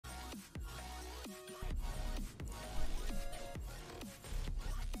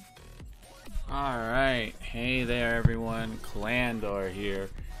Alright, hey there everyone, Clandor here.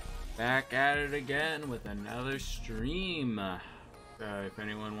 Back at it again with another stream. If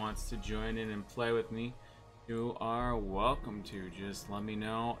anyone wants to join in and play with me, you are welcome to. Just let me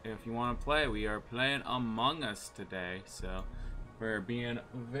know if you want to play. We are playing Among Us today, so we're being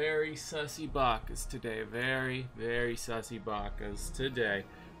very sussy bakas today. Very sussy bakas today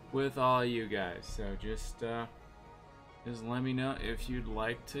with all you guys. So just let me know if you'd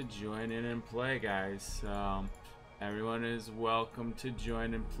like to join in and play, guys. Everyone is welcome to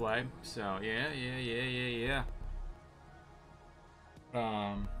join and play. So yeah.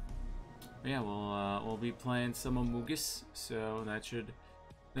 We'll be playing some Among Us, so that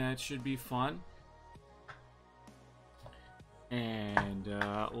should be fun. And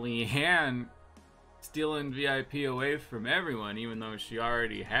Leanne stealing VIP away from everyone, even though she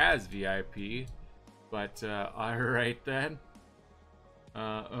already has VIP. But, alright then.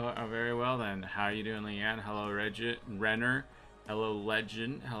 Very well then. How you doing, Leanne? Hello, Renner. Hello,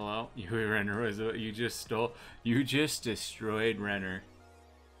 Legend. Hello. Renner was you just destroyed Renner.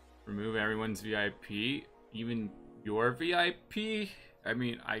 Remove everyone's VIP. Even your VIP? I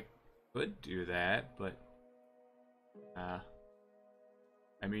mean, I could do that, but, I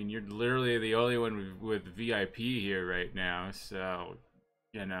mean, you're literally the only one with VIP here right now, so,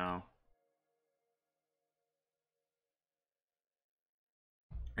 you know.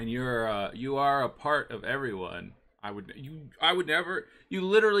 And you are a part of everyone. I would never. You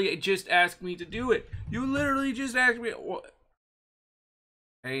literally just asked me to do it. You literally just asked me. What?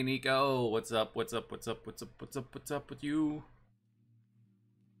 Hey Nico, what's up? What's up with you?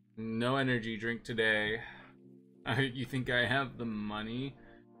 No energy drink today. You think I have the money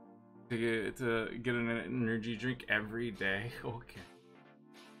to get an energy drink every day? Okay.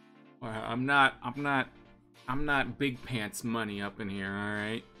 Well, I'm not big pants money up in here, all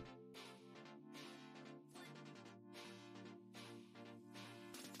right?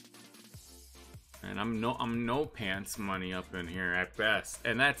 And I'm no pants money up in here at best,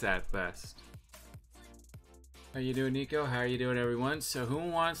 and that's at best. How you doing, Nico? How you doing, everyone? So who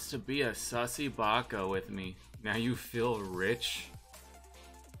wants to be a sussy baka with me? Now you feel rich?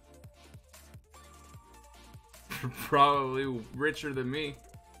 Probably richer than me.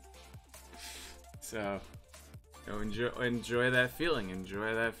 So enjoy that feeling.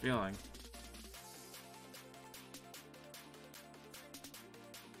 Enjoy that feeling.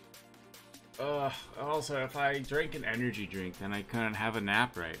 Also, if I drink an energy drink, then I couldn't have a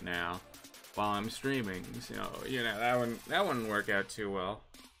nap right now while I'm streaming. So, you know, that wouldn't work out too well.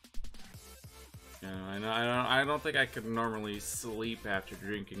 You know, I don't think I could normally sleep after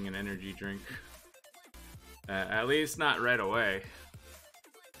drinking an energy drink. At least not right away.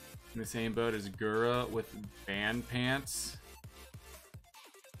 In the same boat as Gura with band pants.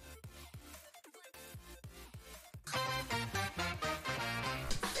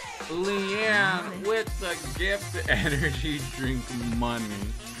 Leanne with the gift energy drink money.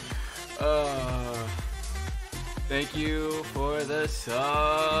 Thank you for the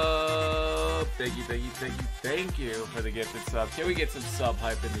sub. Thank you for the gifted sub. Can we get some sub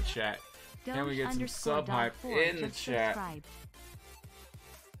hype in the chat? Can we get some sub hype in the chat?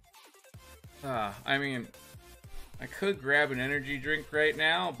 I mean, I could grab an energy drink right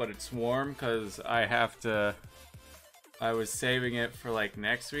now, but it's warm because I was saving it for like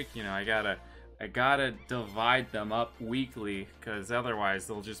next week. You know, I gotta divide them up weekly because otherwise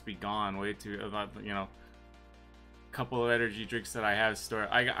they'll just be gone way too. You know, a couple of energy drinks that I have stored.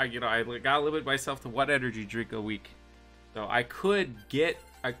 I gotta limit myself to one energy drink a week. So I could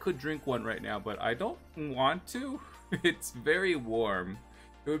drink one right now, but I don't want to. It's very warm.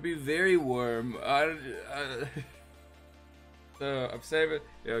 It would be very warm. So I'm saving.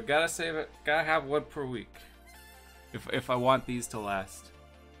 You know, gotta save it. Gotta have one per week. If I want these to last.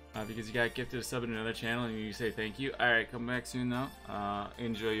 Because you got gifted a sub in another channel and you say thank you. Alright, come back soon though.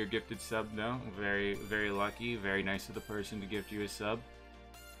 Enjoy your gifted sub though. Very lucky. Very nice of the person to gift you a sub.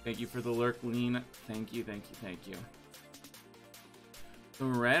 Thank you for the lurk, Lean. Thank you.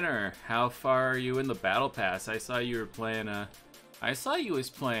 Renner, how far are you in the battle pass? I saw you were playing I saw you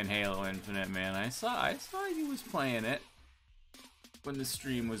was playing Halo Infinite, man. I saw you was playing it when the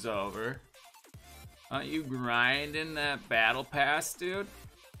stream was over. Aren't you grinding that battle pass, dude?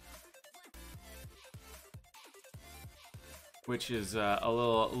 Which is a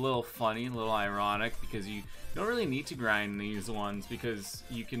little funny, a little ironic, because you don't really need to grind these ones because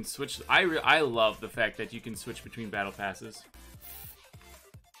you can switch. I love the fact that you can switch between battle passes.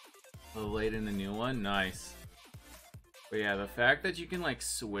 A little late in the new one, nice. But yeah, the fact that you can like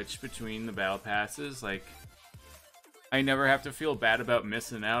switch between the battle passes, like I never have to feel bad about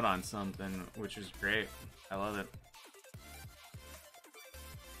missing out on something, which is great. I love it.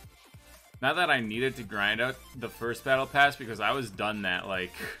 Not that I needed to grind out the first battle pass, because I was done that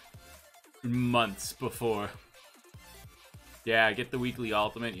like months before. Yeah, get the weekly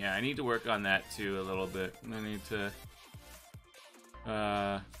ultimate. Yeah, I need to work on that too a little bit. I need to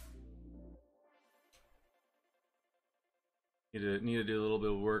need to do a little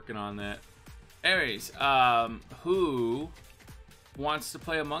bit of working on that. Anyways, who wants to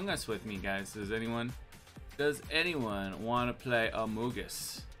play Among Us with me, guys? Does anyone want to play Among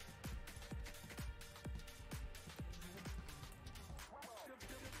Us?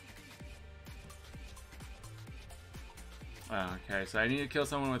 Okay, so I need to kill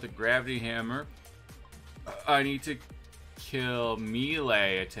someone with a gravity hammer. I need to kill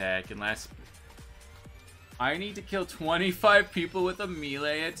melee attack, unless I need to kill 25 people with a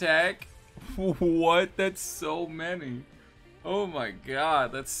melee attack. What? That's so many. Oh my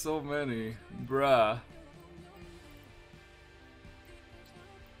god, that's so many, bruh.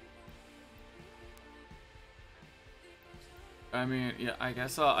 I mean, yeah, I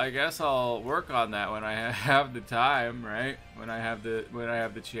guess I'll work on that when I have the time, right? When I have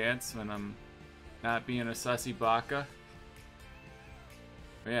the chance, when I'm not being a sussy baka.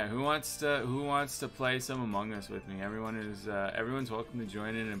 But yeah, who wants to play some Among Us with me? Everyone's welcome to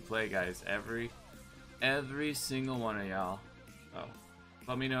join in and play, guys. Every single one of y'all. So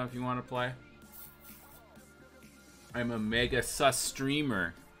let me know if you want to play. I'm a mega sus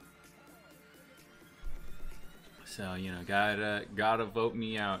streamer. So, you know, gotta vote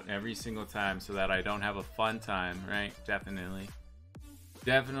me out every single time so that I don't have a fun time, right? Definitely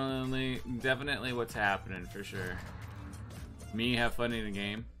what's happening for sure. Me have fun in the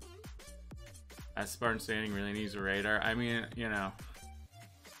game. That Spartan Standing really needs a radar. I mean, you know,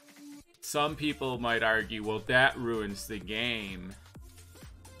 some people might argue, well, that ruins the game.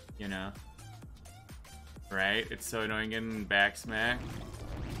 You know? Right? It's so annoying getting back smack.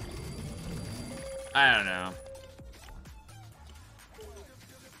 I don't know.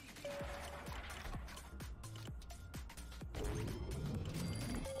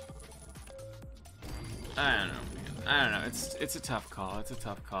 I don't know, man. I don't know. It's a tough call. It's a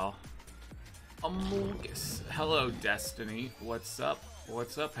tough call. Amogus. Hello, Destiny. What's up?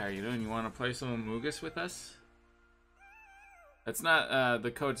 What's up? How are you doing? You want to play some Amogus with us? That's not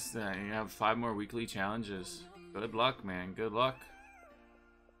the code's. You have 5 more weekly challenges. Good luck, man. Good luck.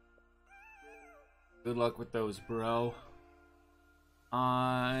 Good luck with those, bro.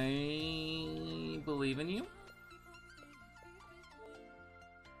 I believe in you.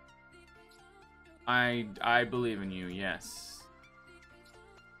 I believe in you, yes.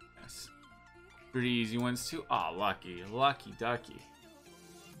 Yes. Pretty easy ones too. Oh, lucky. Lucky ducky.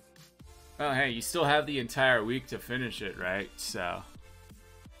 Well, hey, you still have the entire week to finish it, right? So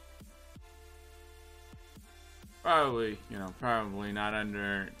probably, you know, probably not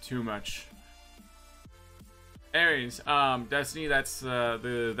under too much. Anyways, Destiny, that's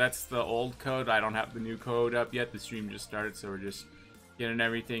the old code. I don't have the new code up yet. The stream just started, so we're just getting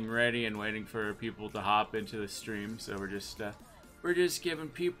everything ready and waiting for people to hop into the stream. So we're just giving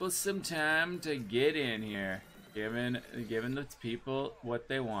people some time to get in here, giving the people what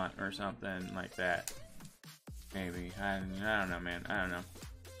they want or something like that. Maybe I don't know, man. I don't know.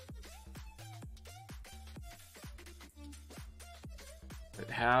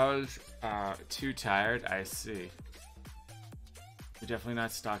 But how's too tired? I see. You're definitely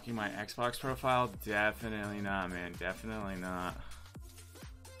not stalking my Xbox profile. Definitely not, man. Definitely not.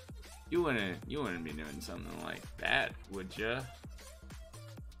 You wouldn't be doing something like that, would ya?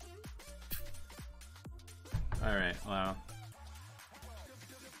 All right, well.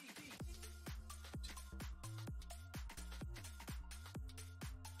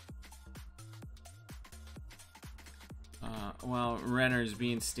 Well, Renner's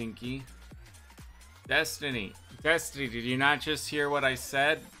being stinky. Destiny, did you not just hear what I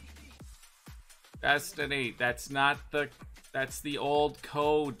said? Destiny, that's the old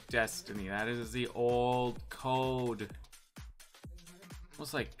code, Destiny. That is the old code.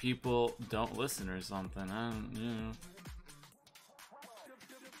 Almost like people don't listen or something. I don't, you know.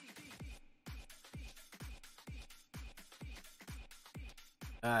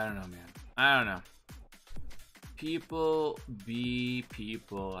 I don't know, man. I don't know. People be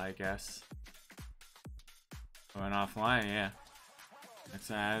people, I guess. Going offline, yeah. It's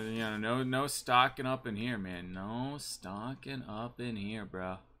you know, no stocking up in here, man. No stocking up in here,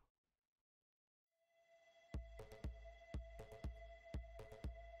 bro.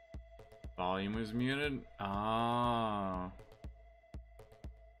 Volume was muted. Oh.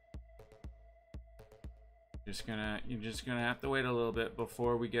 You're just gonna have to wait a little bit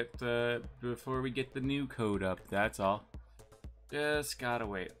before we get the new code up. That's all. Just gotta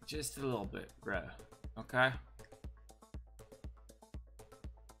wait just a little bit, bruh. Okay.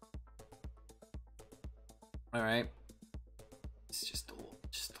 All right. It's just a little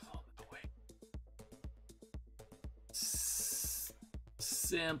bit away.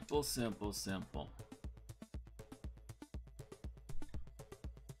 Simple, simple, simple.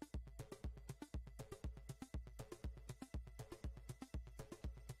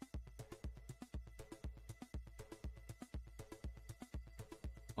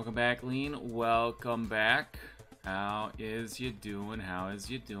 Welcome back, Lean. Welcome back. How is you doing? How is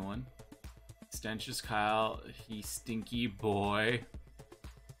you doing? Stenches Kyle, he stinky boy.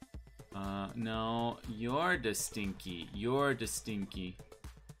 No, you're the stinky. You're the stinky.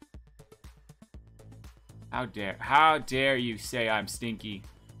 How dare you say I'm stinky?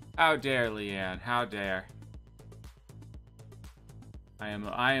 How dare, Leanne? How dare? I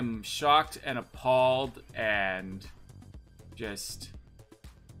am shocked and appalled and just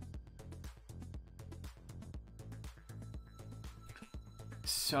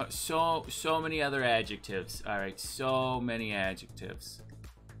so many other adjectives. All right, so many adjectives.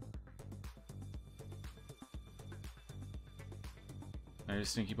 There's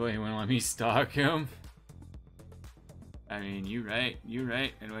stinky boy. He wouldn't let me stalk him. I mean, you're right,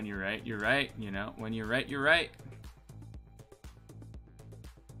 and when you're right, you're right. You know, when you're right, you're right.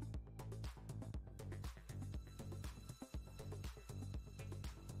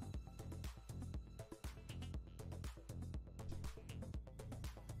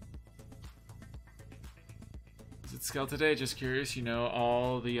 Is it Skull today? Just curious. You know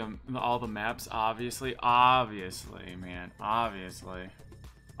all the maps. Obviously, man. Obviously,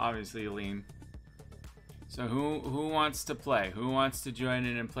 Lean. So who wants to play? Who wants to join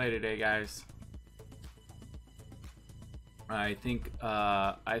in and play today, guys? I think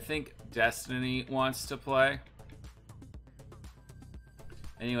Destiny wants to play.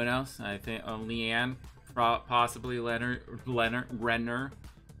 Anyone else? I think Leanne, possibly Renner.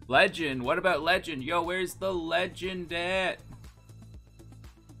 Legend. What about Legend? Yo, where's the Legend at?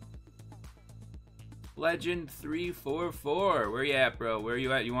 Legend 344. Where you at, bro? Where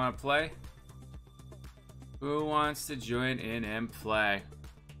you at? You want to play? Who wants to join in and play?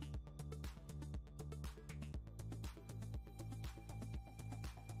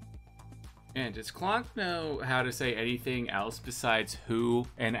 And does Clonk know how to say anything else besides who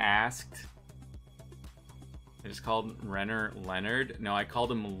and asked? I just called Renner Leonard. No, I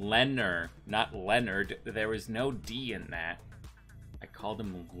called him Lenner, not Leonard. There was no D in that. I called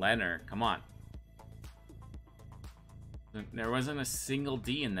him Lenner. Come on. There wasn't a single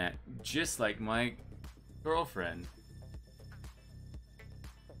D in that. Just like my girlfriend.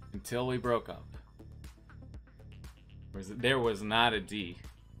 Until we broke up. There was not a D.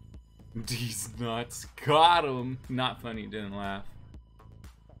 D's nuts. Got him. Not funny, didn't laugh.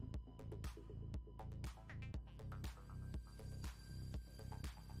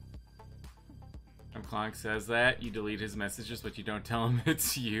 Clonk says that. You delete his messages, but you don't tell him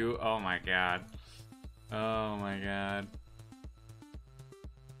it's you. Oh my god. Oh my god.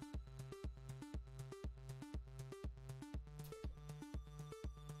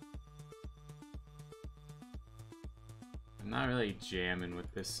 I'm not really jamming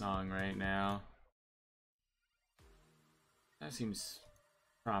with this song right now. That seems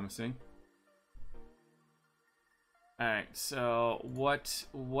promising. Alright, so what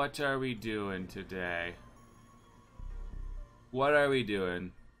are we doing today? What are we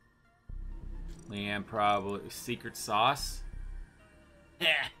doing? Leanne, probably secret sauce?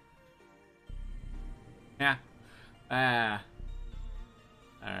 Yeah. Yeah.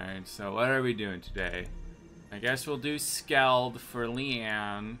 Alright, so what are we doing today? I guess we'll do Skeld for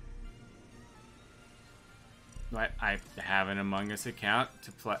Leanne. I have an Among Us account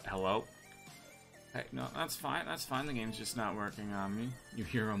to play. Hello? Hey, no, that's fine. That's fine. The game's just not working on me. You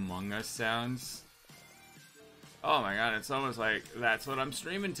hear Among Us sounds? Oh my god, it's almost like that's what I'm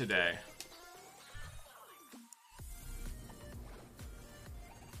streaming today.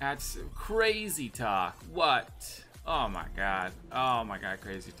 That's crazy talk. What? Oh my god. Oh my god,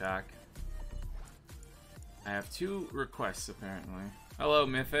 crazy talk. I have 2 requests apparently. Hello,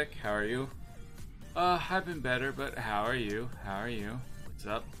 Mythic. How are you? I've been better, but how are you? How are you? What's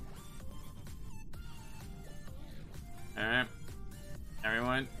up? Alright.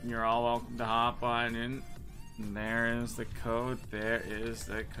 Everyone, you're all welcome to hop on in. There is the code. There is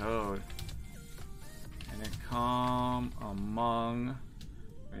the code. And it come among,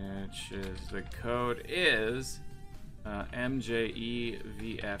 which is the code is MJEVFG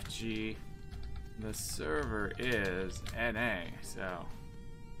The server is NA, so.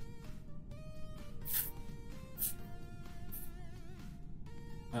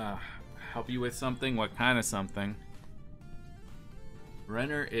 Help you with something? What kind of something?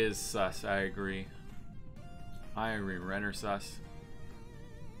 Renner is sus, I agree. I agree, Renner sus.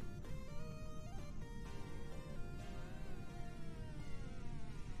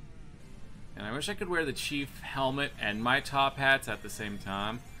 And I wish I could wear the chief helmet and my top hats at the same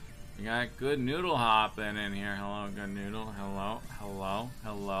time. We got good noodle hopping in here. Hello, good noodle. Hello, hello,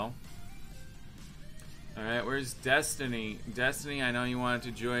 hello. Alright, where's Destiny? Destiny, I know you wanted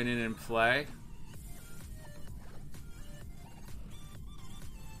to join in and play.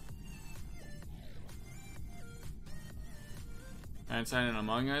 And sign in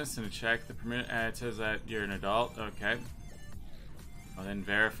Among Us and check the permit. It says that you're an adult. Okay. Well, then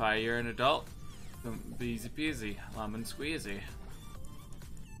verify you're an adult. Easy peasy. Lemon squeezy.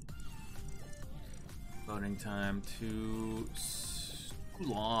 Voting time too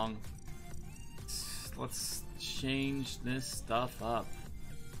long. Let's change this stuff up.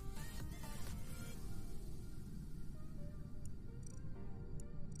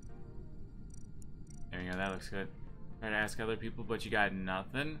 There you go, that looks good. Try to ask other people, but you got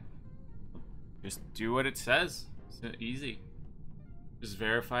nothing. Just do what it says. It's easy. Just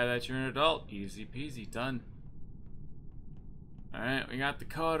verify that you're an adult. Easy peasy, done. Alright, we got the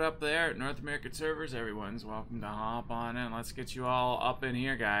code up there. North American servers, everyone's welcome to hop on in. Let's get you all up in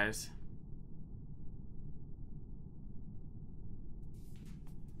here, guys.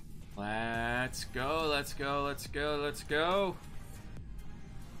 Let's go, let's go, let's go, let's go.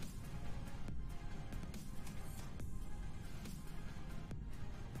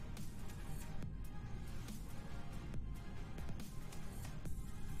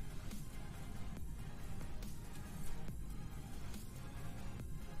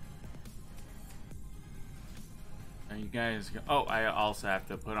 Are you guys oh, I also have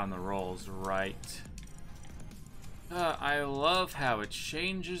to put on the rolls, right? I love how it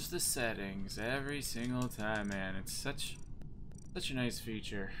changes the settings every single time, man. It's such a nice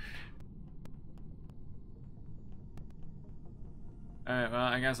feature. Alright, well,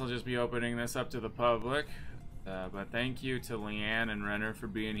 I guess I'll just be opening this up to the public. But thank you to Leanne and Renner for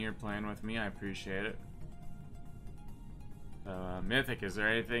being here playing with me. I appreciate it. Mythic, is there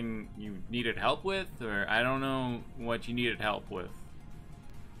anything you needed help with? Or I don't know what you needed help with.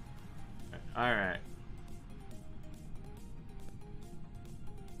 Alright.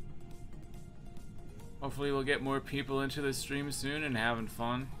 Hopefully we'll get more people into the stream soon and having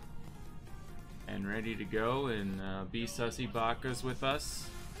fun. And ready to go and be sussy bakas with us.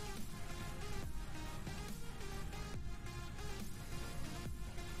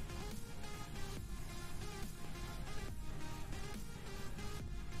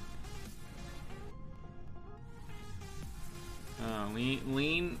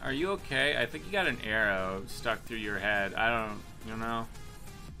 Lean, are you okay? I think you got an arrow stuck through your head. I don't, you know,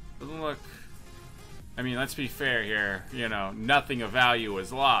 doesn't look. I mean, let's be fair here. You know, nothing of value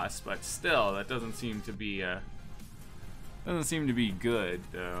was lost, but still, that doesn't seem to be good,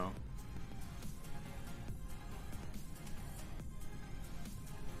 though.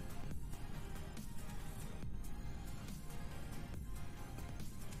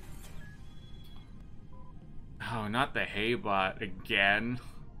 Oh, not the Haybot again.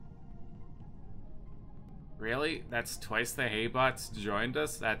 Really? That's twice the Haybots joined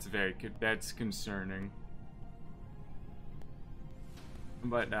us? That's that's concerning.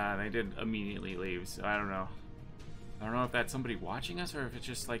 But they did immediately leave, so I don't know. I don't know if that's somebody watching us or if it's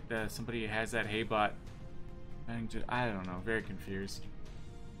just like somebody has that Haybot. I don't know, very confused.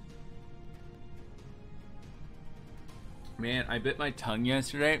 Man, I bit my tongue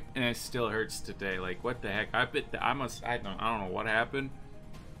yesterday and it still hurts today. Like, what the heck? I don't know what happened.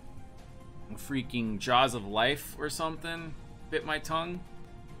 Freaking jaws of life or something bit my tongue.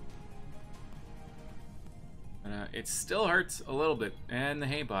 It still hurts a little bit. And the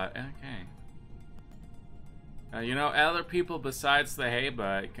Haybot, okay. You know, other people besides the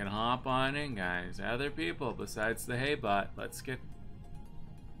Haybot can hop on in, guys. Other people besides the Haybot. Let's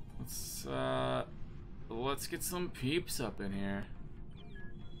get some peeps up in here.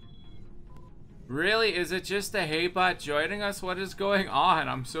 Really? Is it just the Haybot joining us? What is going on?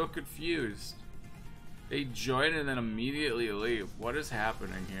 I'm so confused. They join and then immediately leave. What is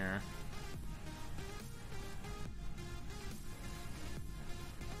happening here?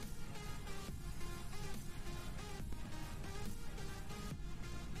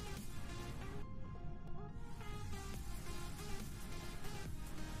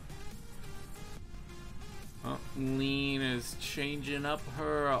 Well, Lean is changing up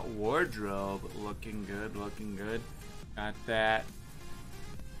her wardrobe. Looking good, looking good. Got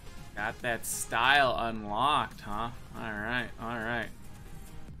that style unlocked, huh? Alright, alright.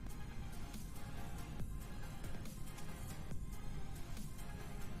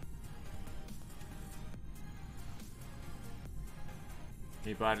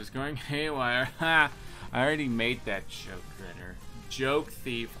 Hey, bot is going haywire. Ha! I already made that joke, critter. Joke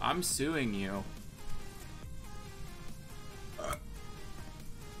thief, I'm suing you.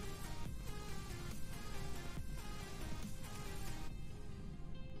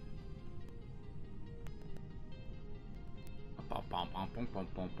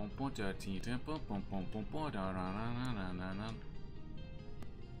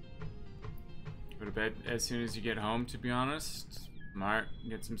 Go to bed as soon as you get home, to be honest. Smart.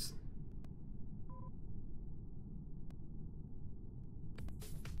 Get some...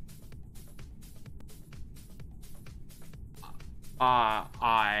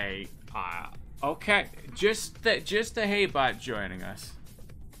 okay. Just a hey bot joining us.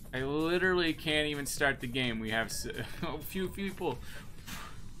 I literally can't even start the game. We have a few people.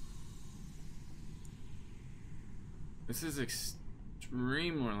 This is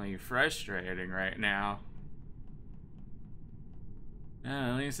extremely frustrating right now.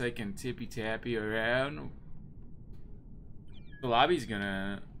 At least I can tippy-tappy around. The lobby's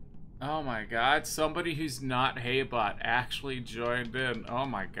gonna... Oh my god, somebody who's not Heybot actually joined in. Oh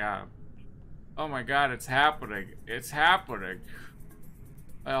my god. Oh my god, it's happening. It's happening.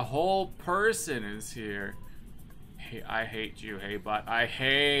 A whole person is here. Hey, I hate you, Heybot. I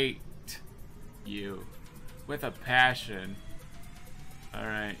hate you. With a passion.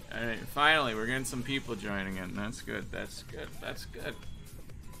 Alright, alright. Finally, we're getting some people joining in. That's good, that's good, that's good.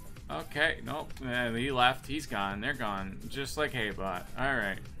 Okay, nope. He left. He's gone. They're gone. Just like Heybot.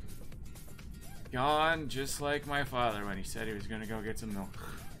 Alright. Gone just like my father when he said he was gonna go get some milk.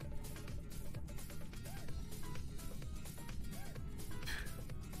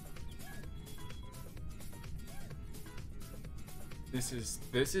 This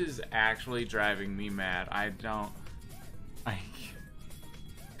is actually driving me mad.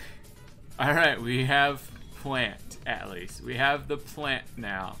 Alright, we have plant, at least. We have the plant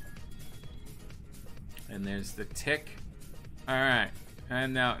now. And there's the tick. Alright.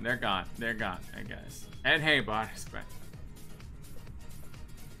 And now they're gone. They're gone, I guess. And hey, bonus back.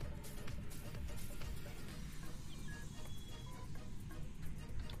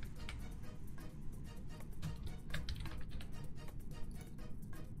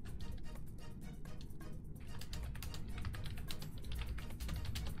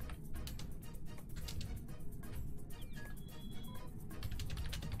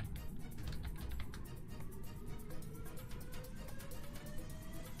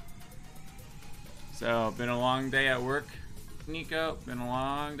 So, been a long day at work, Nico. Been a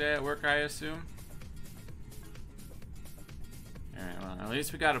long day at work, I assume. Alright, well, at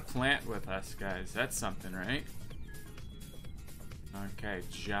least we got a plant with us, guys. That's something, right? Okay,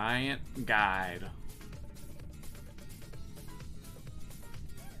 giant guide.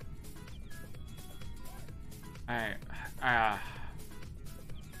 I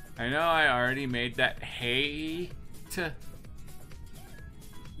know I already made that hate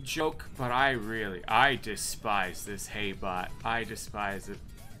joke, but I despise this Heybot. I despise it.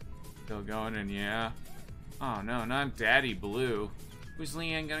 Still going in, yeah. Oh no, not Daddy Blue. Who's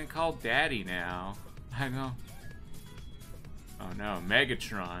Leanne gonna call Daddy now? I know. Oh no,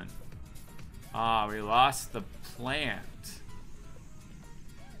 Megatron. Ah, we lost the plant.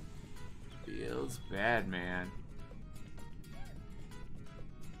 Feels bad, man.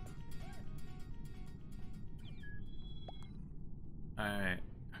 Alright.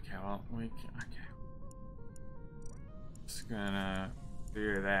 Okay, well, we can, okay. Just gonna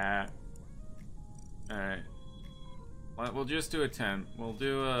do that. Alright. Well, we'll just do a 10. We'll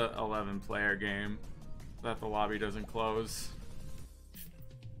do a 11 player game so that the lobby doesn't close.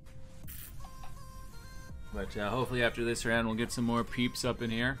 But hopefully after this round we'll get some more peeps up in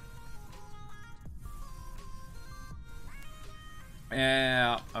here.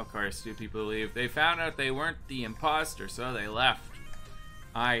 Yeah, of course, do people leave? They found out they weren't the imposter, so they left.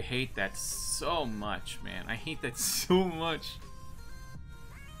 I hate that so much, man. I hate that so much.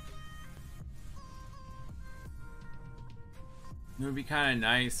 It would be kind of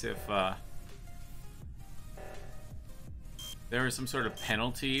nice if there was some sort of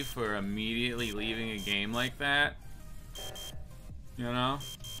penalty for immediately leaving a game like that. You know?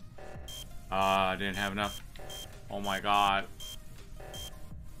 I didn't have enough. Oh my god.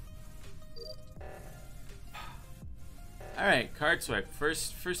 Alright, card swipe.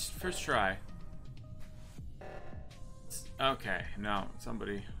 First try. Okay, no,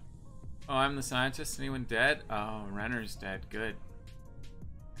 somebody. Oh, I'm the scientist. Anyone dead? Oh, Renner's dead. Good.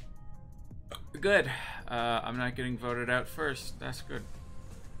 Good. I'm not getting voted out first. That's good.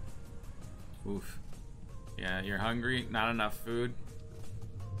 Oof. Yeah, you're hungry. Not enough food.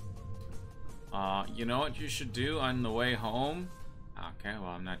 You know what you should do on the way home? Okay, well,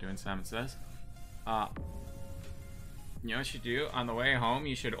 I'm not doing Simon Says. You know what you do? On the way home,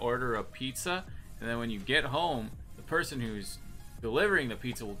 you should order a pizza, and then when you get home, the person who's delivering the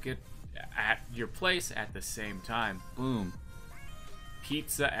pizza will get at your place at the same time. Boom.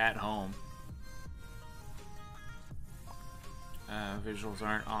 Pizza at home. Visuals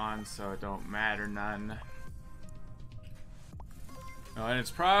aren't on, so it don't matter none. Oh, and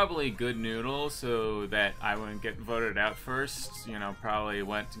it's probably good noodles so that I wouldn't get voted out first. You know, probably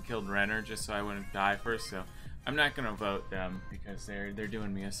went and killed Renner just so I wouldn't die first. So I'm not gonna vote them because they're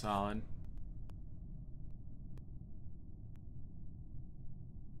doing me a solid.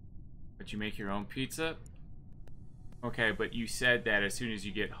 But you make your own pizza? Okay, but you said that as soon as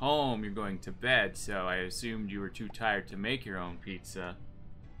you get home, you're going to bed, so I assumed you were too tired to make your own pizza.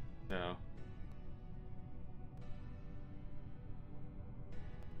 So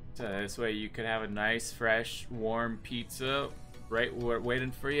this way you could have a nice, fresh, warm pizza right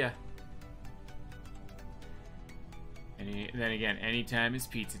waiting for you. And then again, anytime is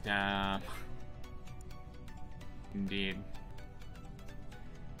pizza time. Indeed.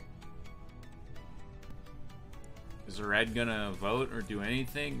 Is Red gonna vote or do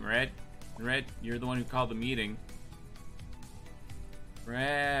anything? Red, you're the one who called the meeting.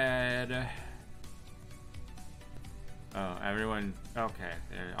 Red. Oh, everyone. Okay,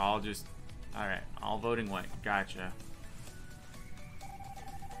 they're all just. All right, all voting white. Gotcha.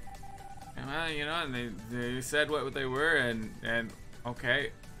 Well, you know, and they said what they were, and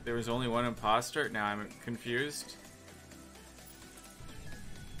okay, there was only one imposter. Now I'm confused.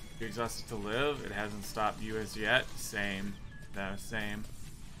 You're exhausted to live. It hasn't stopped you as yet. Same. No, same.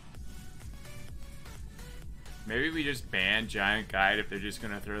 Maybe we just ban Giant Guide if they're just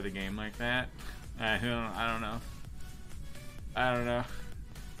gonna throw the game like that. I don't know. I don't know.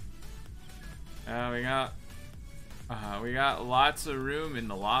 We got lots of room in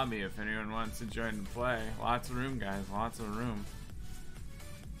the lobby if anyone wants to join the play. Lots of room, guys. Lots of room.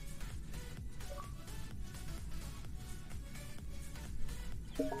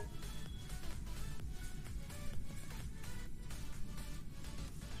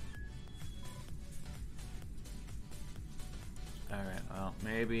 Alright, well,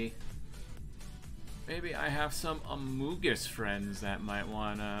 maybe I have some Amogus friends that might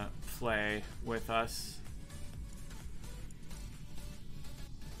wanna play with us.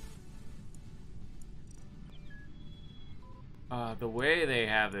 The way they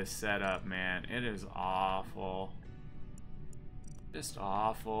have this set up, man, it is awful. Just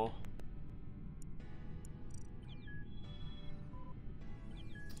awful.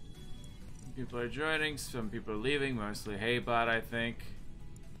 People are joining, some people are leaving, mostly Heybot, I think.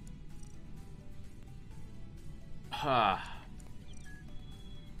 Huh.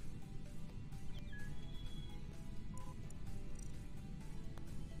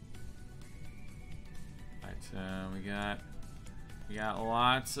 Right, we got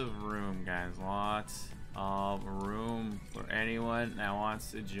lots of room, guys. Lots of room for anyone that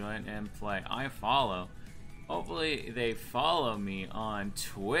wants to join and play. I follow. Hopefully they follow me on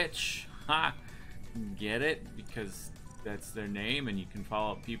Twitch. Ha! Get it? Because that's their name and you can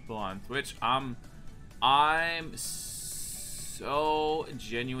follow people on Twitch. I'm so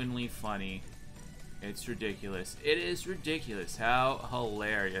genuinely funny. It's ridiculous. It is ridiculous how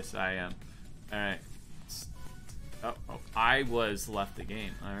hilarious I am. Alright. Oh, I was left the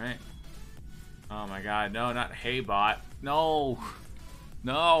game. Alright. Oh my god. No, not Heybot. No.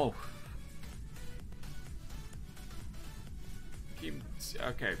 No.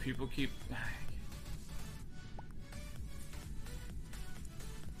 Okay, people keep...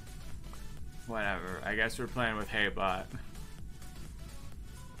 Whatever. I guess we're playing with Heybot.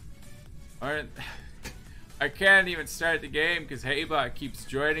 Alright. I can't even start the game because Heybot keeps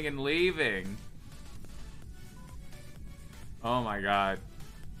joining and leaving. Oh my god.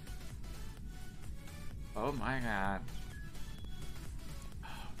 Oh my god.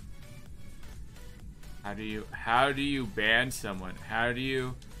 How do you ban someone? How do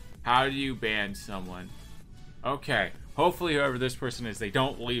you ban someone? Okay. Hopefully whoever this person is, they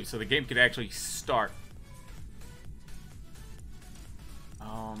don't leave so the game could actually start.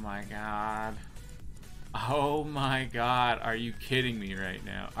 Oh my god. Oh my god. Are you kidding me right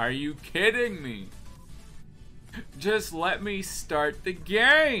now? Are you kidding me? Just let me start the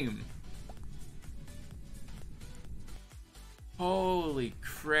game. Holy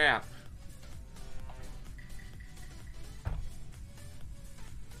crap.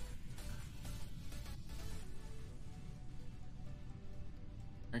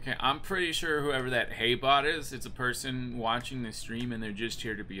 Okay, I'm pretty sure whoever that hey bot is, it's a person watching the stream and they're just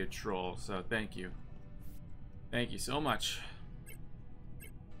here to be a troll. So thank you. Thank you so much.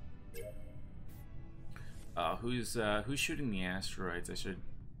 Who's shooting the asteroids? I should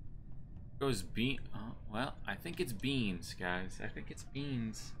goes Bean. Oh, well, I think it's Beans, guys. I think it's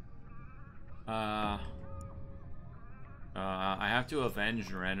Beans. I have to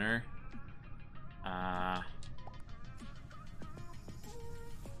avenge Renner.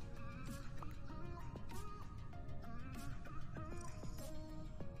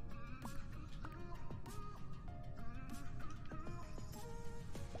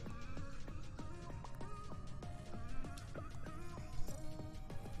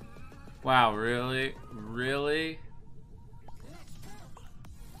 Wow, really? Really?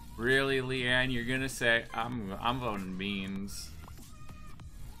 Really, Leanne, you're gonna say I'm voting Beans.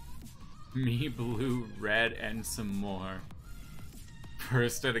 Me, blue, red, and some more.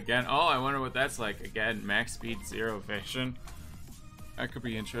 First it again. Oh, I wonder what that's like. Again, max speed, zero vision. That could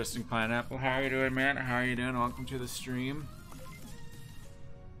be interesting. Pineapple, how are you doing, man? How are you doing? Welcome to the stream.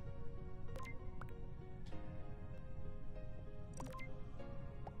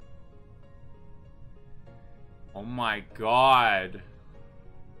 Oh my god.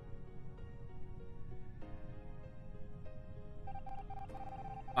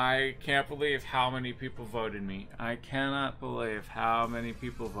 I can't believe how many people voted me. I cannot believe how many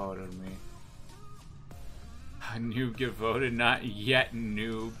people voted me. A noob get voted? Not yet,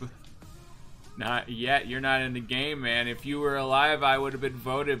 noob. Not yet. You're not in the game, man. If you were alive, I would have been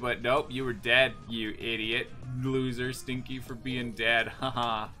voted, but nope, you were dead, you idiot. Loser, stinky for being dead.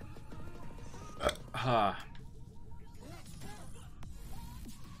 Haha. Huh.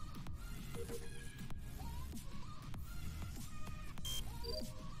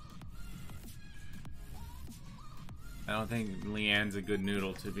 I don't think Leanne's a good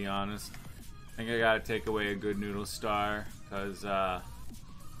noodle, to be honest. I think I gotta take away a good noodle star, because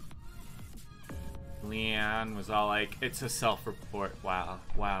Leanne was all like, it's a self-report. Wow.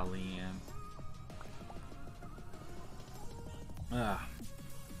 Wow, Leanne. Ugh.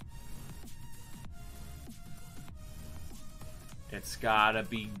 It's gotta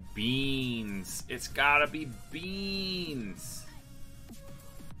be Beans. It's gotta be Beans.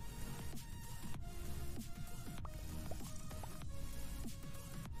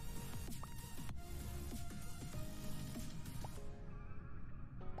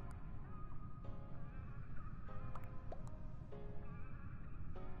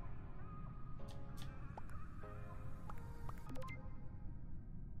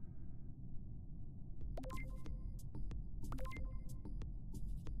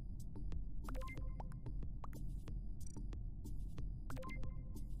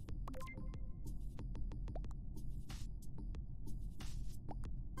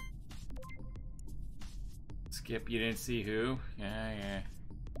 Skip, you didn't see who? Yeah.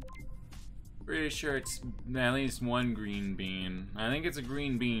 Pretty sure it's at least one green bean. I think it's a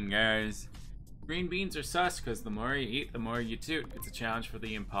green bean, guys. Green beans are sus, because the more you eat, the more you toot. It's a challenge for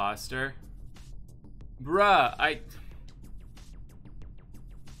the imposter. Bruh,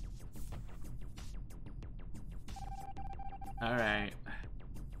 Alright.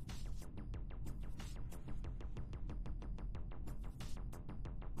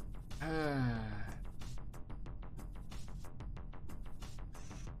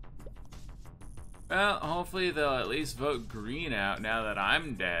 Well, hopefully they'll at least vote green out now that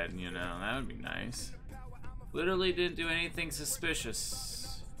I'm dead, you know, that would be nice. Literally didn't do anything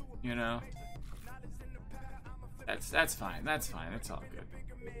suspicious, you know. That's fine, it's all good.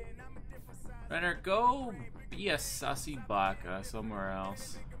 Renner, go be a sussy baka somewhere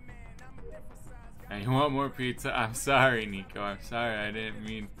else. And you want more pizza? I'm sorry, Nico, I'm sorry, I didn't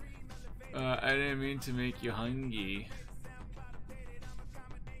mean to make you hungry.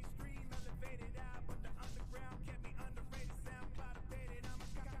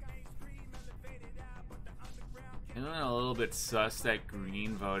 Isn't that a little bit sus that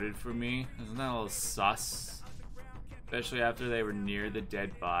green voted for me? Isn't that a little sus? Especially after they were near the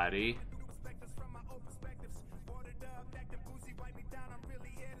dead body.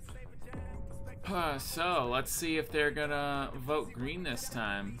 So, let's see if they're gonna vote green this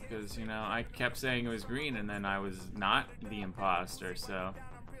time. Because, you know, I kept saying it was green and then I was not the imposter, so.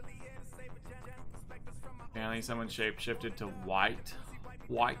 Apparently someone shapeshifted to white.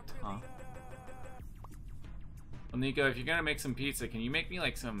 White, huh? Well, Nico, if you're gonna make some pizza, can you make me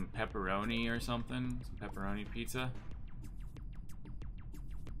like some pepperoni or something? Some pepperoni pizza?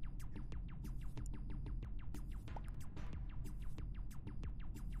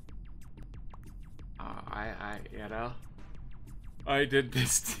 you know, I did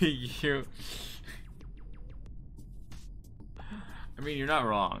this to you. I mean, you're not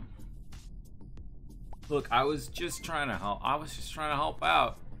wrong. Look, I was just trying to help. I was just trying to help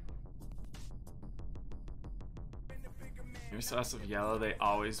out. Your sauce of yellow, they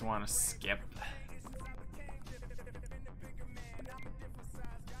always want to skip.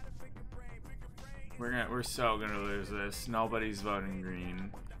 We're so gonna lose this. Nobody's voting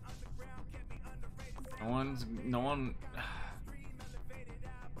green. No one.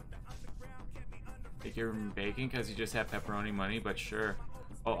 Think you're bacon because you just have pepperoni money, but sure.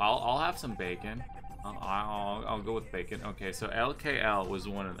 Oh, I'll have some bacon. I'll go with bacon. Okay, so LKL was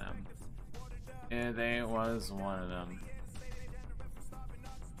one of them. And they was one of them.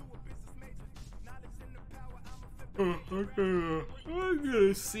 I'm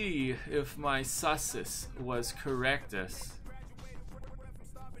gonna see if my sussus was correctus.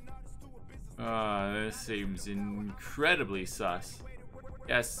 This seems incredibly sus.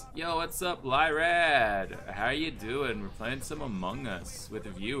 Yes, yo, what's up, Lyrad? How you doing? We're playing some Among Us with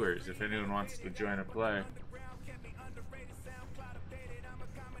the viewers, if anyone wants to join a play.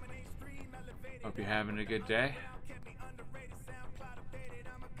 Hope you're having a good day.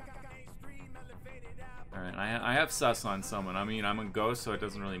 Alright, I have sus on someone. I mean, I'm a ghost, so it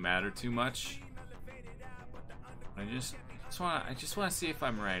doesn't really matter too much. I just want to see if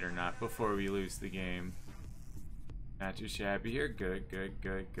I'm right or not before we lose the game. Not too shabby here. Good, good,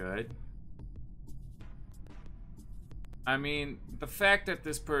 good, good. I mean, the fact that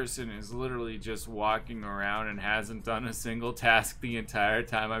this person is literally just walking around and hasn't done a single task the entire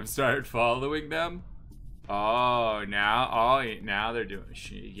time I've started following them. Oh, now they're doing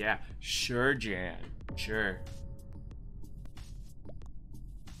shit. Yeah, sure, Jan. Sure.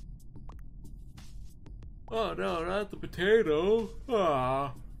 Oh no, not the potato.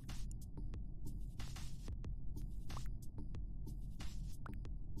 Ah.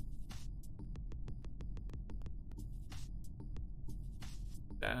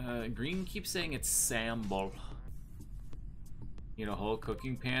 Green keeps saying it's sambal. Need a whole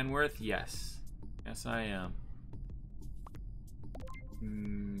cooking pan worth? Yes. Yes, I am.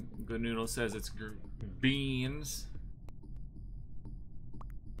 Good Noodle says it's beans.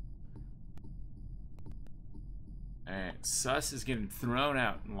 Alright, sus is getting thrown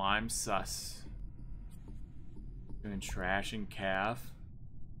out. Lime sus. Doing trash and calf.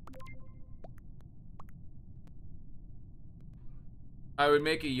 I would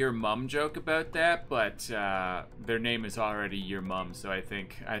make a your mum joke about that, but their name is already your mum, so I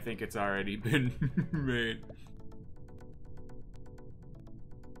think it's already been made.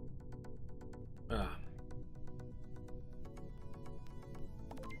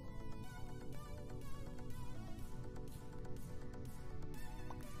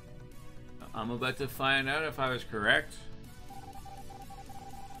 I'm about to find out if I was correct.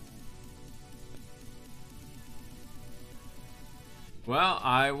 Well,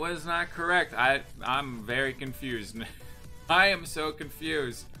 I was not correct. I'm very confused. I am so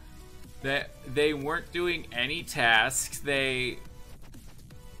confused that they weren't doing any tasks. They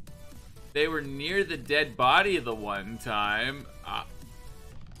were near the dead body the one time.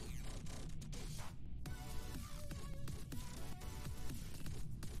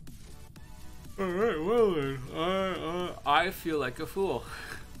 Alright, well then, I feel like a fool.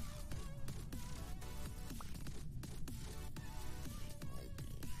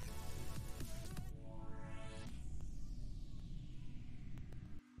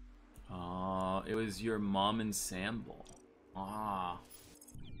 It was your mom and Samble.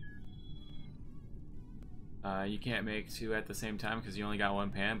 You can't make two at the same time because you only got one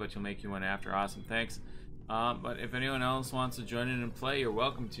pan, but you'll make you one after. Awesome, thanks. But if anyone else wants to join in and play, you're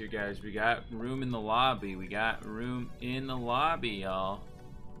welcome to, guys. We got room in the lobby. We got room in the lobby, y'all.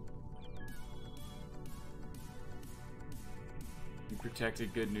 You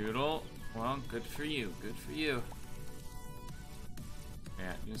protected Good Noodle. Well, good for you. Good for you.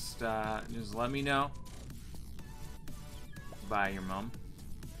 Yeah, just let me know. Bye, your mom.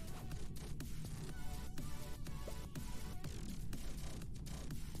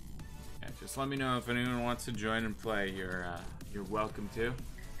 Yeah, just let me know if anyone wants to join and play. You're welcome to.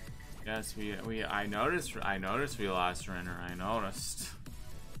 Yes, I noticed we lost Renner. I noticed.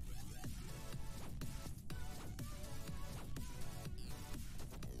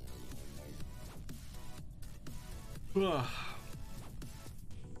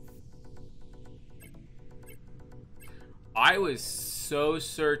 I was so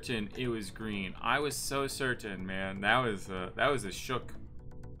certain it was green. I was so certain, man. That was a shook.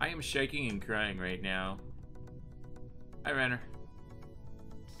 I am shaking and crying right now. Hi, Renner.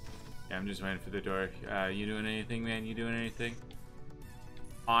 Yeah, I'm just waiting for the door. You doing anything, man? You doing anything?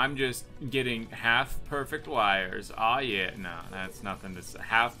 I'm just getting half perfect wires. Oh yeah, no, that's nothing to say.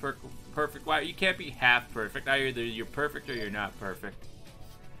 Perfect wire. You can't be half perfect. Either you're perfect or you're not perfect.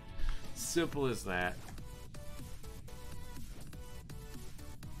 Simple as that.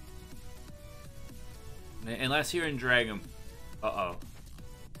 Unless you're in Dragon. Uh-oh.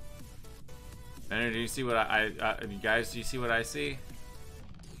 And do you see what you guys, do you see what I see?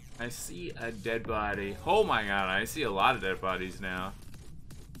 I see a dead body. Oh my god, I see a lot of dead bodies now.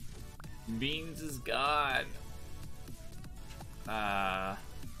 Beans is gone.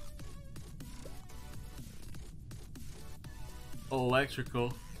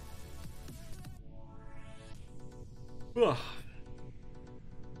 Electrical. Ugh.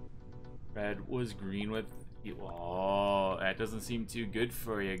 Red was green with... Oh, that doesn't seem too good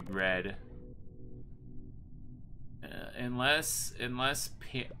for you, Red. Unless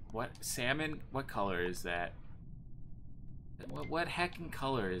what salmon? What color is that? What heckin'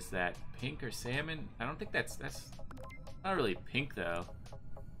 color is that? Pink or salmon? I don't think that's not really pink though.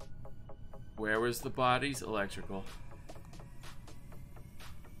 Where was the bodies? Electrical.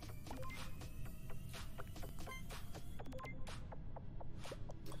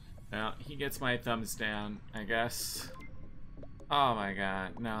 Now he gets my thumbs down, I guess. Oh my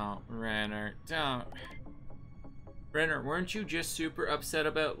god, no, Renner, don't. Renner, weren't you just super upset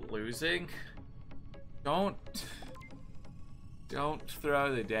about losing? Don't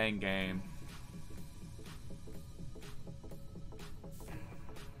throw the dang game.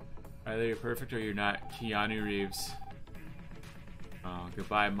 Either you're perfect or you're not. Keanu Reeves. Oh,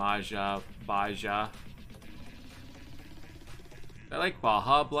 goodbye, Baja. I like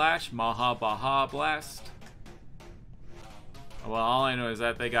Baja Blast? Baja Blast? Well, all I know is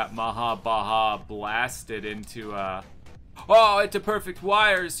that they got Baja blasted into, oh, into perfect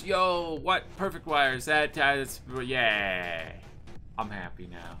wires! Yo, what? Perfect wires. That's, yeah. I'm happy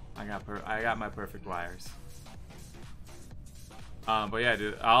now. I got my perfect wires. But yeah,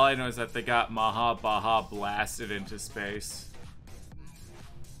 dude, all I know is that they got Baja blasted into space.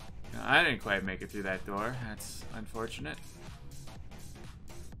 I didn't quite make it through that door. That's unfortunate.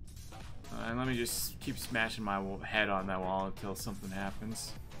 And let me just keep smashing my head on that wall until something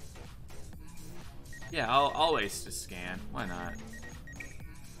happens. Yeah, I'll waste a scan. Why not?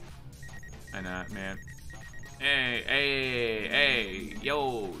 Why not, man? Hey,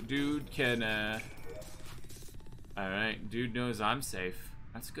 yo, dude can, alright, dude knows I'm safe.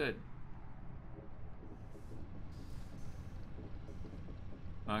 That's good.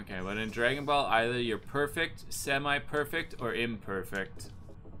 Okay, but in Dragon Ball, either you're perfect, semi-perfect, or imperfect.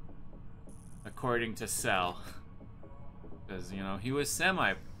 According to Cell. Because, you know, he was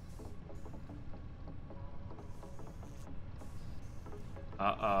semi...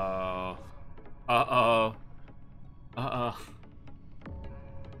 Uh-oh. Uh-oh. Uh-oh.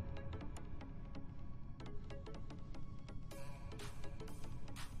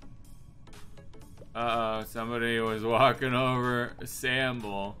 Uh-oh, somebody was walking over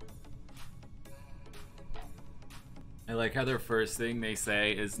Samble. I like how their first thing they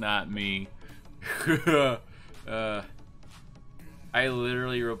say is not me. I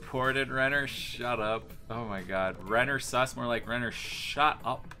literally reported Renner. Shut up. Oh my god. Renner sus, more like Renner shut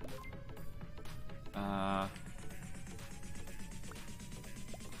up.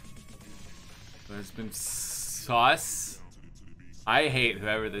 There's been sus. I hate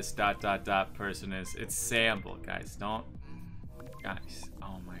whoever this ... person is. It's Sample, guys. Don't. Guys.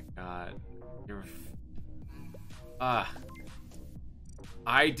 Oh my god. You're.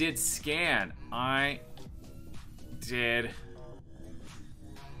 I did scan. I did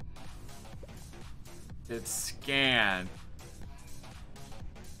scan.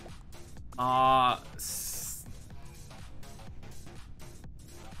 Bruh.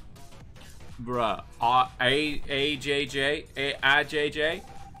 AJJ.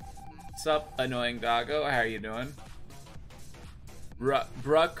 What's up, annoying doggo? How are you doing?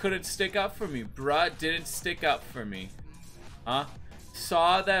 Bruh couldn't stick up for me. Bruh didn't stick up for me. Huh?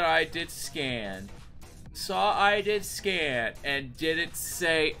 Saw that I did scan. Saw I did scan and didn't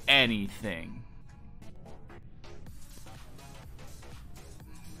say anything.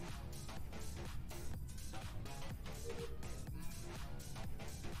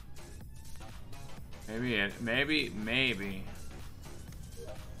 Maybe.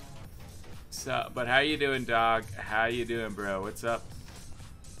 So, but how you doing, dog? How you doing, bro? What's up?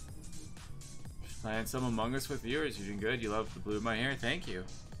 Playing some Among Us with viewers. You doing good? You love the blue of my hair? Thank you.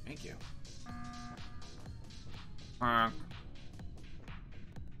 Thank you.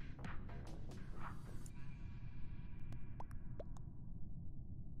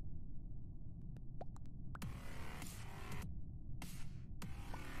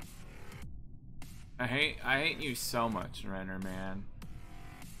 I hate you so much, Renner, man.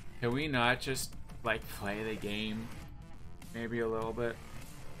 Can we not just, like, play the game? Maybe a little bit?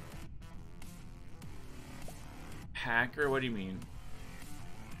 Hacker? What do you mean?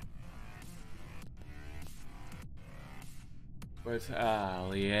 What's... Ah,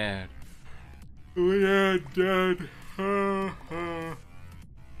 Leanne. Leanne dead.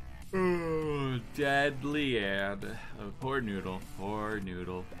 Oh, dead Leanne. Oh, poor Noodle. Poor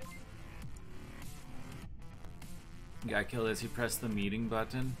Noodle. Got killed as he pressed the meeting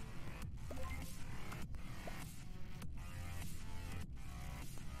button.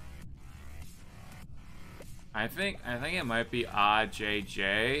 I think it might be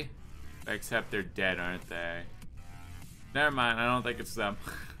JJ, except they're dead, aren't they? Never mind, I don't think it's them.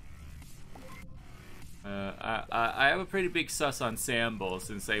 I have a pretty big sus on Sambo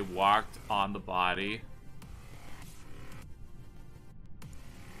since they walked on the body.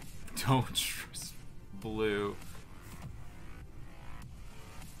 Don't trust Blue.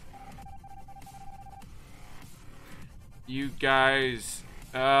 You guys,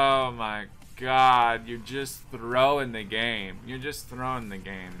 oh my God, you're just throwing the game. You're just throwing the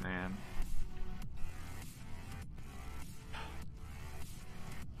game, man.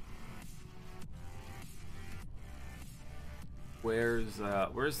 Where's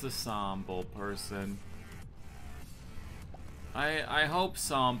the Somble person? I hope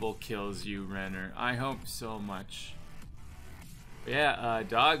Somble kills you, Renner. I hope so much. Yeah,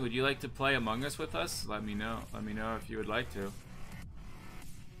 Dog, would you like to play Among Us with us? Let me know. Let me know if you would like to.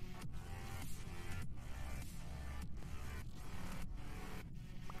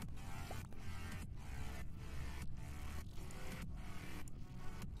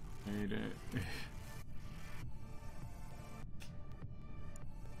 Hate it.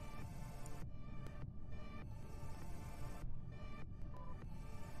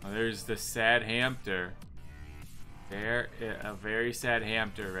 Oh, there's the sad hamster. There, a very sad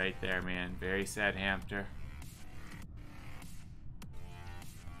hamster right there, man. Very sad hamster.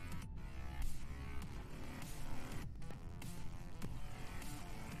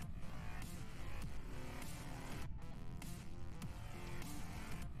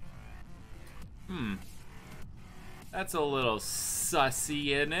 That's a little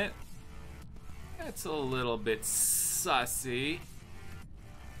sussy, isn't it? That's a little bit sussy.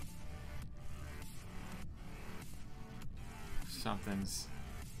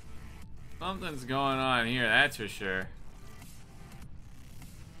 Something's going on here, that's for sure.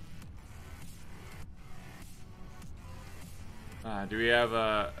 Do we have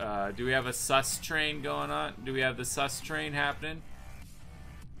a sus train going on? Do we have the sus train happening?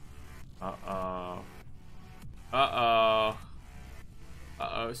 Uh-oh. Uh-oh.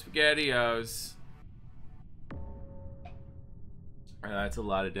 Uh-oh, SpaghettiOs. That's a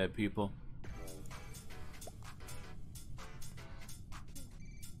lot of dead people.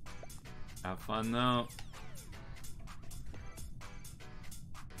 Have fun though.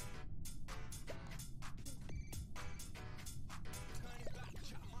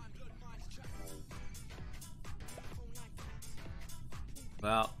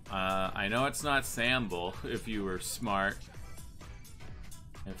 Well, I know it's not Samble. If you were smart,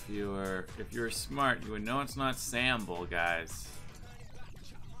 if you were smart, you would know it's not Samble, guys.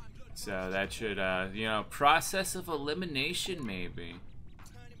 So that should, you know, process of elimination, maybe.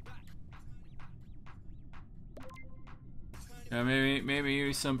 Maybe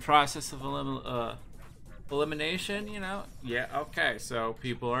use some process of elimination. You know? Yeah. Okay. So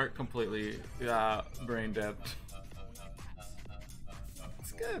people aren't completely brain dead.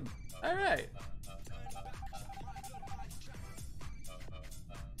 It's good. All right.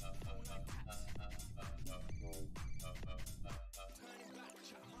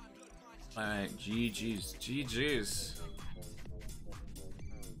 All right. GG's. GG's.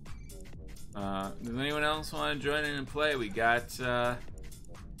 Does anyone else want to join in and play? We got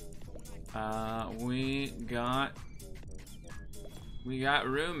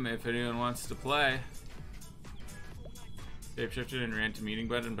room if anyone wants to play. Dave shifted and ran to meeting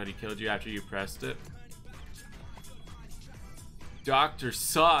button, but he killed you after you pressed it. Dr.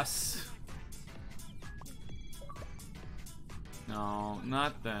 Sus. No,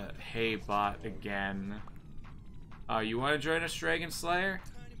 not the hey bot again. Oh, you want to join us, Dragon Slayer?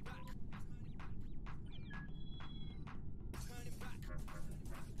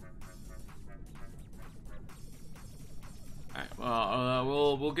 Alright,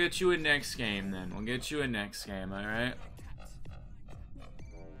 well, we'll get you a next game then. We'll get you a next game, alright?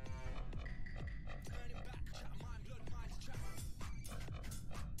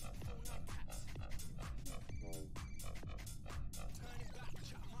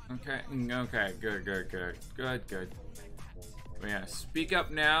 Okay, okay, good. But yeah, speak up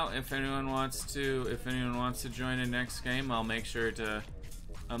now if anyone wants to join in next game. I'll make sure to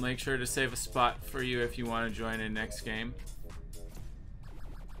save a spot for you if you want to join in next game.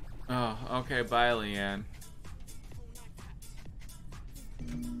 Oh, okay, bye, Leanne.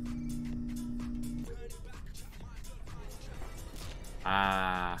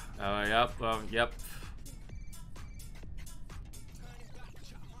 Oh, yep.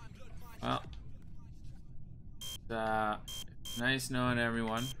 Well, nice knowing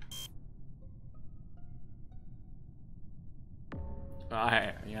everyone.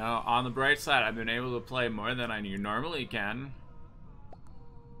 You know, on the bright side, I've been able to play more than I normally can.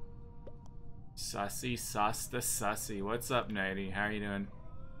 Sussy, sus the sussy. What's up, Nighty? How are you doing?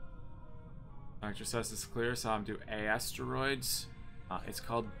 Dr. Sus is clear, saw him do asteroids. It's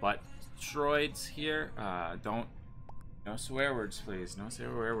called butt-stroids here. No swear words, please. No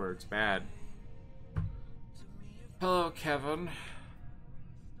swear words. Bad. Hello, Kevin.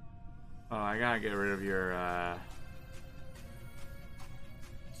 Oh, I gotta get rid of your,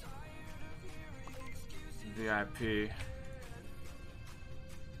 VIP.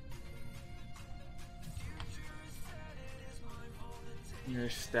 You're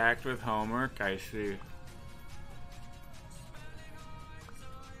stacked with homework, I see.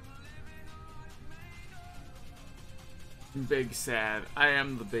 Big sad. I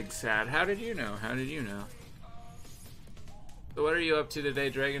am the big sad. How did you know? How did you know? So what are you up to today,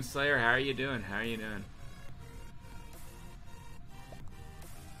 Dragon Slayer? How are you doing? How are you doing?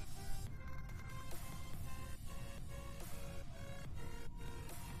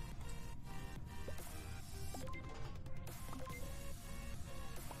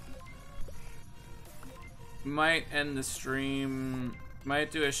 Might end the stream.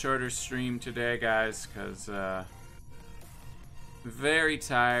 Might do a shorter stream today, guys, because very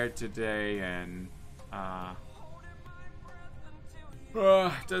tired today, and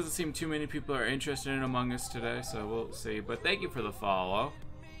doesn't seem too many people are interested in Among Us today, so we'll see. But thank you for the follow.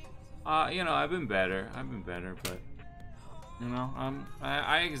 You know, I've been better, but you know,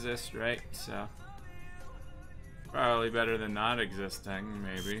 I exist, right? So probably better than not existing,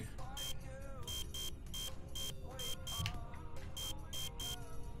 maybe.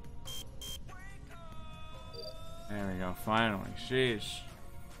 There we go, finally. Sheesh.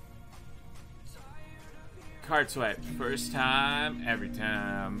 Card swipe. First time, every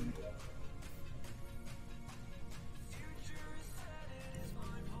time.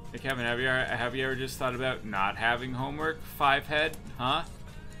 Hey Kevin, have you ever just thought about not having homework? 5 head, huh?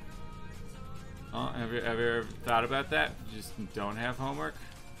 Oh, have you ever thought about that? Just don't have homework?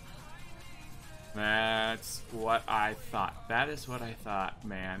 That's what I thought. That is what I thought,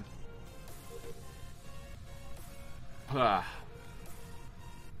 man.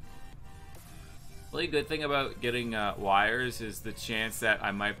 Really good thing about getting wires is the chance that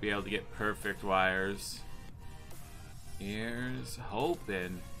I might be able to get perfect wires. Here's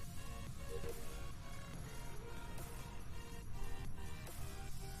hoping.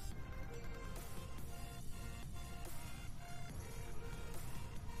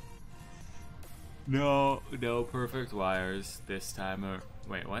 No perfect wires this time. Or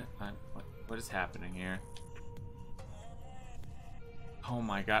wait, what? What is happening here? Oh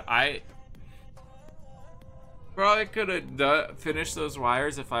my god, I probably could have finished those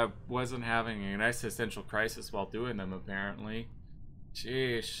wires if I wasn't having an existential crisis while doing them, apparently.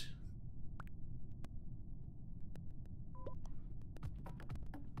 Sheesh.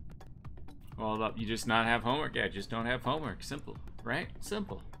 Well, you just not have homework? Yeah, just don't have homework. Simple, right?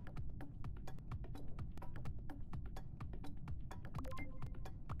 Simple.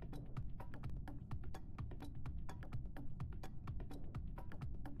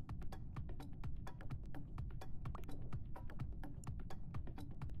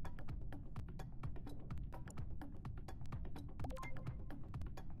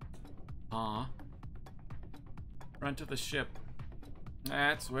 Run to the ship.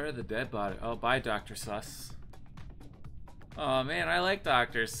 That's where the dead body. Oh, bye, Dr. Sus. Oh man, I like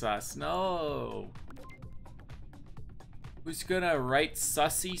Dr. Sus. No. Who's gonna write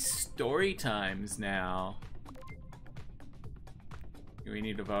sussy story times now? Do we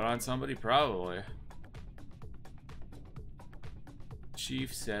need to vote on somebody? Probably.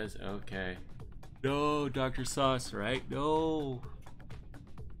 Chief says okay. No, Dr. Sus, right? No.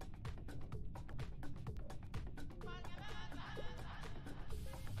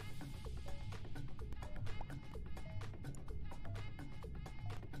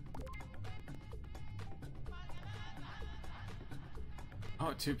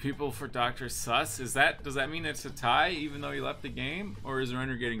 Oh, 2 people for Dr. Sus. Does that mean it's a tie even though he left the game? Or is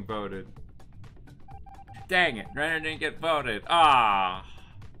Renner getting voted? Dang it, Renner didn't get voted. Ah.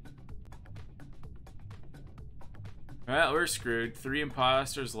 Well, we're screwed. 3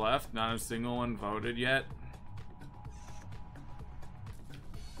 imposters left, not a single one voted yet.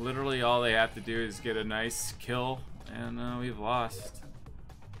 Literally all they have to do is get a nice kill and we've lost.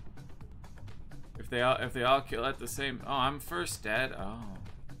 If they all kill at the same... Oh, I'm first dead. Oh.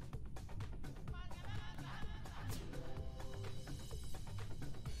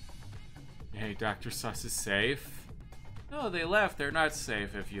 Hey, Dr. Sus is safe. No, they left. They're not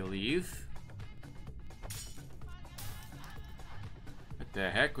safe if you leave. What the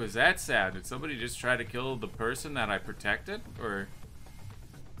heck was that sound? Did somebody just try to kill the person that I protected? Or...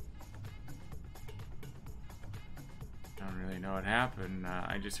 I don't really know what happened.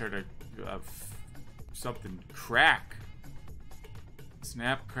 I just heard something crack.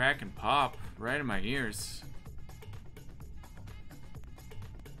 Snap, crack, and pop right in my ears.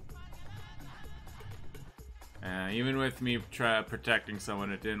 Even with me protecting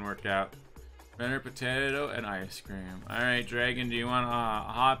someone, it didn't work out. Renner, potato, and ice cream. Alright, Dragon, do you want to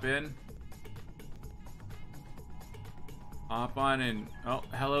hop in? Hop on in. Oh,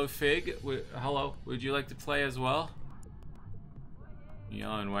 hello, Fig. Hello, would you like to play as well?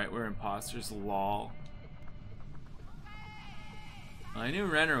 Yellow and white were imposters, lol. Well, I knew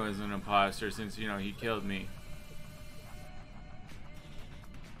Renner was an imposter since, you know, he killed me.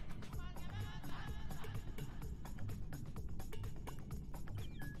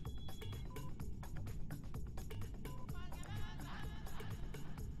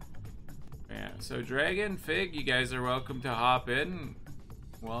 Yeah, so Dragon, Fig, you guys are welcome to hop in.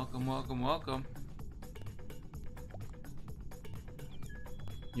 Welcome, welcome, welcome.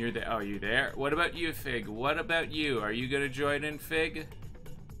 You're there. Oh, you there? What about you, Fig? What about you? Are you gonna join in, Fig?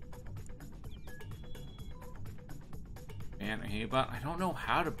 Ban Haybot? I don't know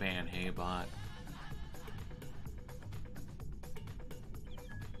how to ban Haybot.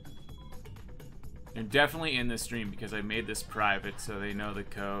 They're definitely in the stream because I made this private so they know the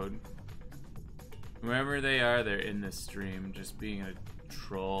code. Whoever they are, they're in this stream, just being a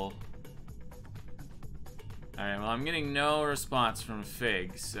troll. Alright, well, I'm getting no response from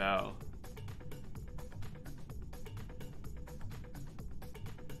Fig, so...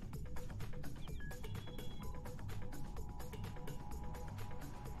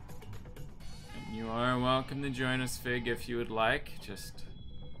 And you are welcome to join us, Fig, if you would like. Just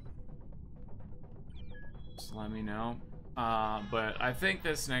let me know. But I think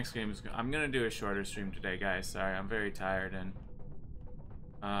this next game is... I'm gonna do a shorter stream today, guys. Sorry, I'm very tired, and...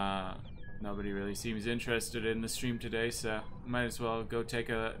 nobody really seems interested in the stream today, so might as well go take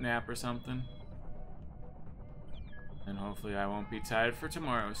a nap or something. And hopefully I won't be tired for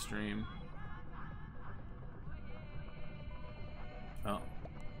tomorrow's stream. Oh.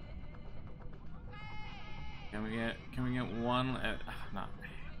 Can we get one? Not.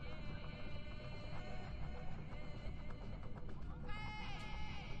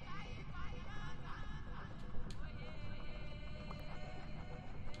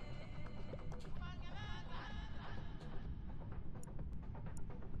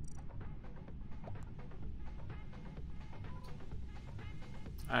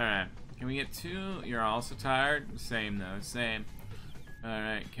 Alright, can we get 2? You're also tired? Same though, same.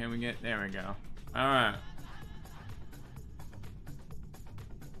 Alright, can we get... There we go. Alright.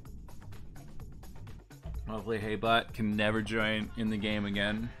 Hopefully Haybot can never join in the game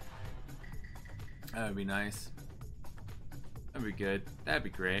again. That would be nice. That'd be good. That'd be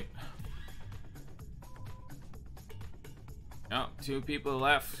great. Oh, 2 people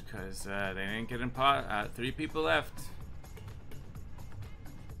left, because they didn't get in 3 people left.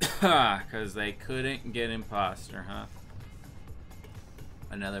 Because they couldn't get imposter, huh?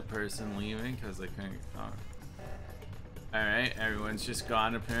 Another person leaving because they couldn't... Oh. Alright, everyone's just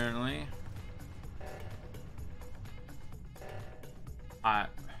gone apparently.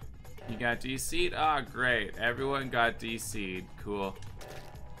 You got DC'd? Ah, great. Everyone got DC'd. Cool.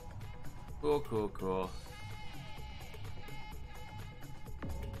 Cool, cool, cool.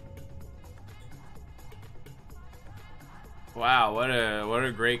 Wow, what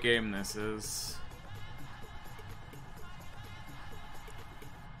a great game this is.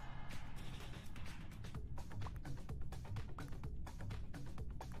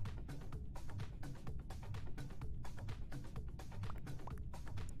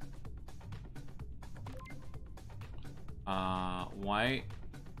 White?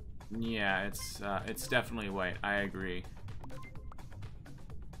 Yeah, it's definitely white. I agree.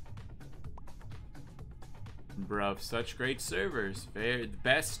 bruv. Such great servers. They're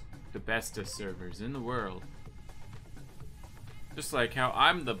the bestest servers in the world. Just like how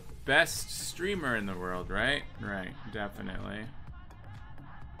I'm the best streamer in the world, right? Right, definitely.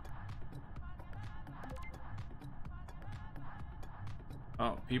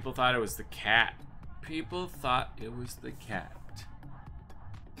 Oh, people thought it was the cat. People thought it was the cat.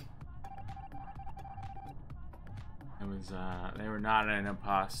 It was, they were not an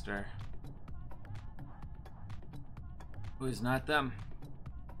imposter. It was not them.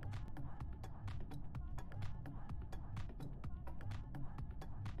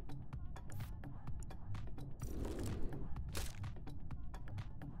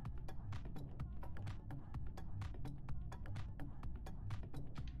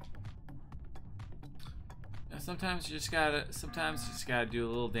 Sometimes you just gotta do a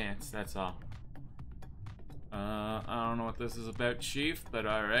little dance, that's all. I don't know what this is about, Chief, but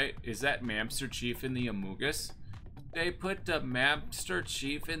alright. Is that Mamster Chief in the Amogus? They put the Mamster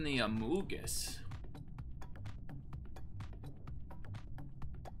Chief in the Amogus.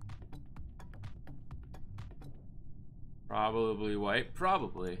 Probably white,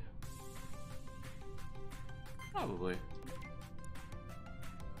 probably. Probably.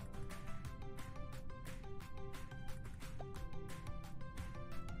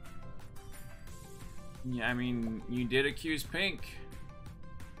 Yeah, I mean, you did accuse Pink.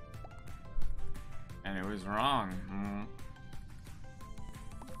 And it was wrong.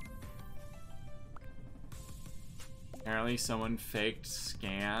 Apparently someone faked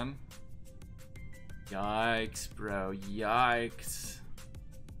scan. Yikes, bro. Yikes.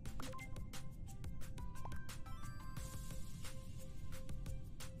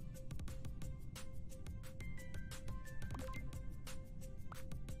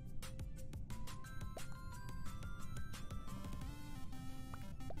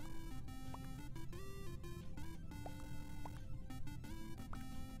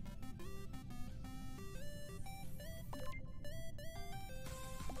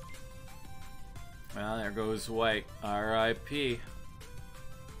 Well, there goes white. R.I.P.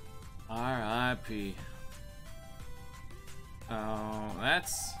 R.I.P. Oh,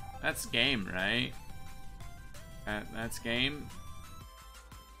 that's game, right? That's game.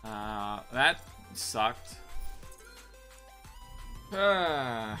 That sucked.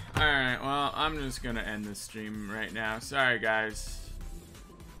 Alright, well, I'm just gonna end this stream right now. Sorry, guys.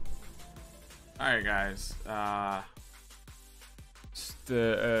 Alright, guys.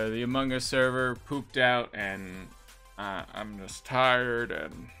 The Among Us server pooped out, and I'm just tired,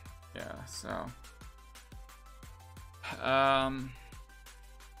 and yeah, so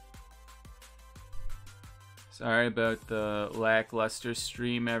sorry about the lackluster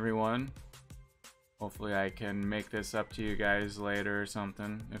stream, everyone. Hopefully I can make this up to you guys later or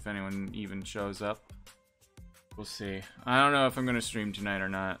something, if anyone even shows up. We'll see. I don't know if I'm gonna stream tonight or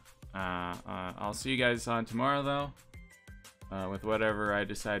not. I'll see you guys on tomorrow, though. With whatever I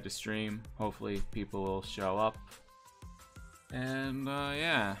decide to stream. Hopefully people will show up. And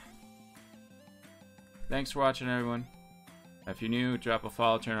yeah. Thanks for watching, everyone. If you're new, drop a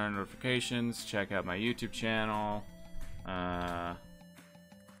follow, turn on notifications, check out my YouTube channel.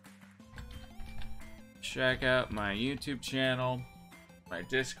 Check out my YouTube channel, my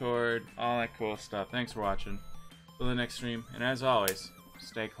Discord, all that cool stuff. Thanks for watching. Till the next stream. And as always,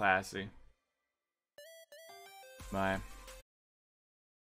 stay classy. Bye.